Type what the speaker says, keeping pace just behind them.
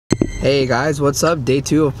Hey guys, what's up? Day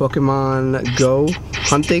 2 of Pokemon Go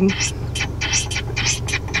hunting.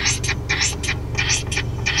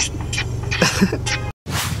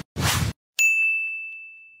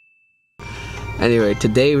 Anyway,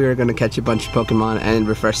 today we are going to catch a bunch of Pokemon and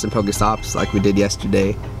refresh some Pokestops like we did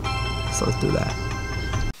yesterday. So let's do that.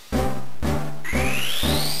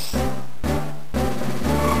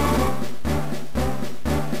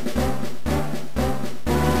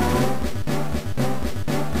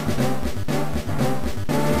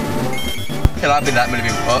 Cannot be that many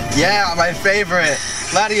people. Oh, yeah, my favorite.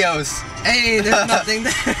 Latios. Hey, there's nothing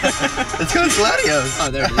there. Let's go to Latios.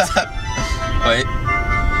 Oh, there it is. Wait.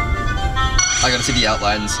 I gotta see the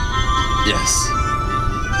outlines. Yes.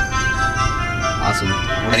 Awesome.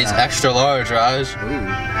 And he's extra large, Raj. Ooh.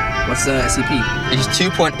 What's the CP? He's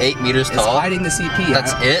 2.8 meters tall. It's hiding the CP.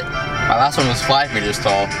 That's it? My last one was 5 meters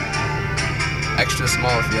tall. Extra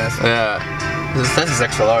small if you ask me. Yeah. This is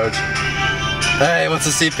extra large. Hey, what's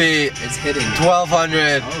the CP? It's hitting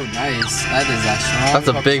 1200. Oh, nice. That is a strong. That's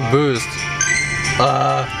a big boost.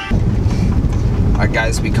 Alright,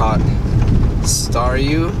 guys, we caught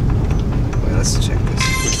Staryu. Wait, let's check this.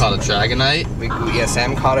 We caught a Dragonite. Yeah,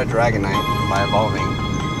 Sam caught a Dragonite by evolving.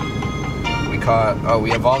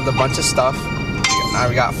 We evolved a bunch of stuff. Now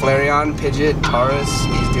we got Flareon, Pidgey, Taurus.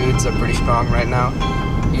 These dudes are pretty strong right now.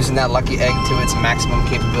 Using that lucky egg to its maximum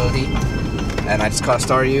capability. And I just caught a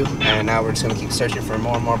Staryu, and now we're just gonna keep searching for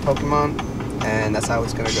more and more Pokemon, and that's how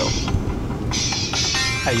it's gonna go.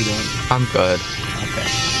 How you doing? I'm good. Okay.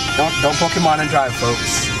 Don't Pokemon and drive,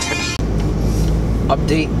 folks.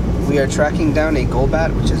 Update: we are tracking down a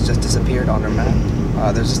Golbat, which has just disappeared on our map.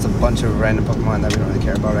 There's just a bunch of random Pokemon that we don't really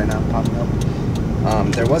care about right now popping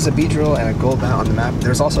up. There was a Beedrill and a Golbat on the map. There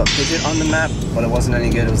was also a Pidgeot on the map, but it wasn't any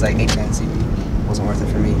good. It was like 8 CP. Wasn't worth it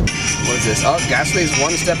for me. What is this? Oh, Ghastly's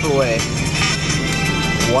one step away.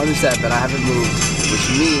 One step and I haven't moved, which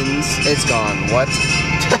means it's gone. What?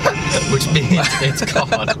 Which means it's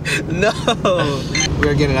gone. No!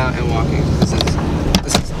 We're getting out and walking. This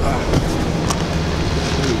is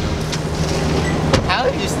How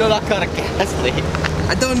have you still not caught a Ghastly?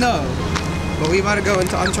 I don't know. But we about to go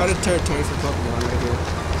into uncharted territory for Pokemon right here.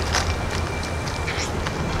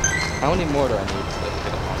 How many more do I need to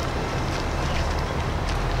get them on?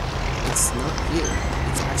 It's not here.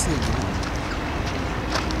 It's actually gone.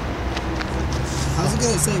 How's it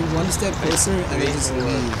gonna say one step closer and then just leave?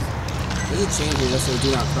 There's a chain here that says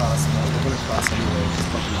do not cross, but we're gonna cross anyway. It's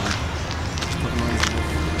Pokemon. Pokemon's here.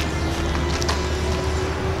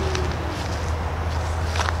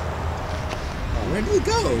 Oh, where did we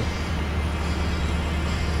go?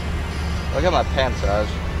 Look at my pants, Raj.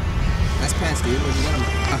 Nice pants, dude. Where'd you get them?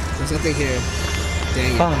 There's nothing here.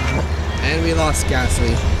 Dang it. And we lost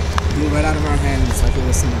Ghastly. Blew right out of our hands like it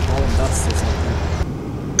was some ball of dust or something.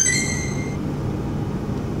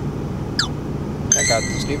 I got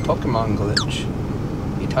this new Pokemon glitch.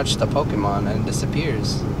 You touch the Pokemon and it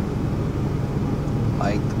disappears.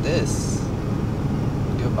 Like this.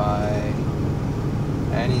 Goodbye.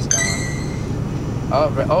 And he's gone.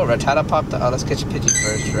 Oh, Rattata popped. Oh, let's catch Pidgey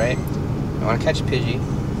first, right? I want to catch Pidgey.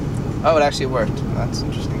 Oh, it actually worked. That's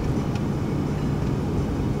interesting.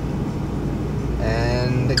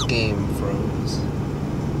 And the game froze.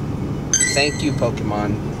 Thank you,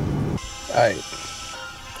 Pokemon. Alright.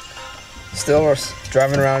 Still, we're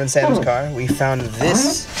driving around in Sam's car. We found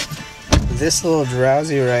this little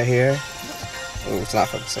Drowsy right here. Oh, it's not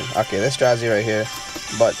focusing. Okay, this Drowsy right here,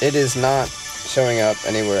 but it is not showing up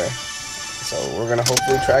anywhere. So we're gonna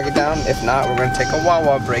hopefully track it down. If not, we're gonna take a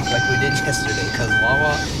Wawa break like we did yesterday, because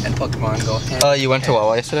Wawa and Pokemon go hand. Oh, you went to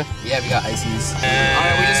Wawa yesterday? Yeah, we got ices.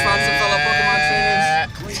 Alright, we just found some fellow Pokemon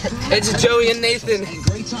trainers. It's Joey and Nathan.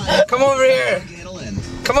 Come over here.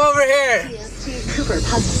 Come over here. Cooper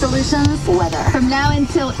Puzzle Solutions weather. From now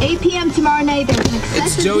until 8 p.m. tomorrow night, there's an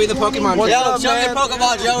It's Joey the Pokemon. Yo, show me your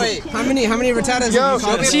Pokemon, Joey. How many Rattatas have you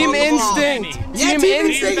caught? Team Instinct. Yeah, Team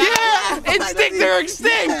Instinct. Yeah, Instinct, they're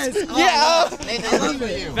extinct. Yeah.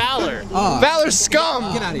 Valor. Valor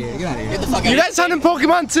scum. Get out of here. Get out of here. Get the fuck out. You guys hunting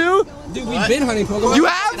Pokemon too? Dude, we've been hunting Pokemon. You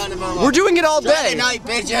have? We're doing it all day. Dragonite,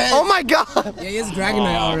 bitches. Oh my god. Yeah, he has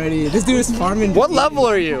Dragonite already. This dude is farming. What level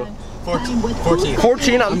are you? 14.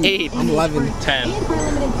 14, I'm 8. I'm 11. 10.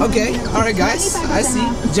 Okay, alright guys, I see.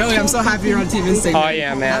 Joey, I'm so happy you're on Team Instinct. Oh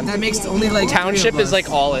yeah, man. That makes only like Township is like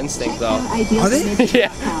all instinct though. Are they?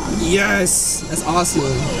 Yeah. Yes, that's awesome.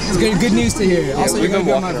 It's good news to hear. Also, you're gonna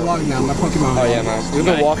be on my vlog now, my Pokemon. Oh yeah, man. We've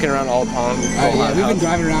been walking around all the time. Alright, yeah, we've been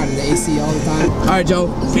driving around in the AC all the time. Alright, Joe,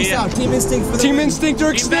 peace out. Team Instinct for the Team win. Instinct or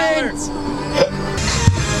extinct.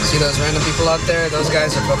 See those random people out there? Those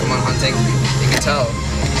guys are Pokemon hunting. You can tell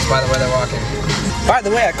just by the way they're walking. By the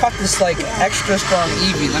way, I caught this like extra strong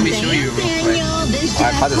Eevee. Let me show you real quick. Oh,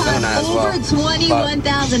 I caught this Venonat as well. Over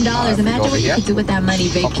 $21,000. Imagine what you could do with that money.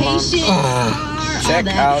 Vacation. Check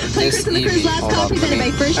out this Eevee. Last call presented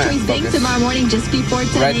by First Choice Bank tomorrow morning just before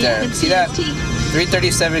 10 right there. See that?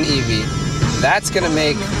 337 Eevee. That's gonna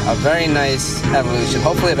make a very nice evolution.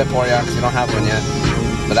 Hopefully a Vaporeon, because we don't have one yet.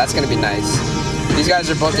 But that's gonna be nice. These guys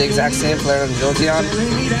are both the exact same, Flareon and Jolteon,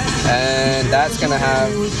 and that's gonna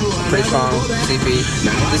have pretty strong CP.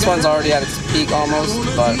 This one's already at its peak almost,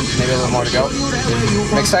 but maybe a little more to go.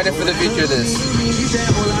 I'm excited for the future of this.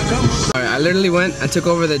 Alright, I literally went, I took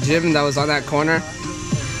over the gym that was on that corner,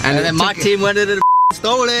 And then my team went in and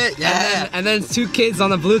stole it. Yeah. and then 2 kids on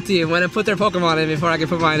the blue team went and put their Pokemon in before I could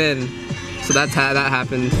put mine in. So that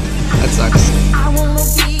happened. That sucks. I wanna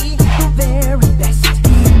be the very best.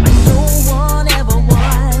 No one ever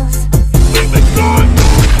was.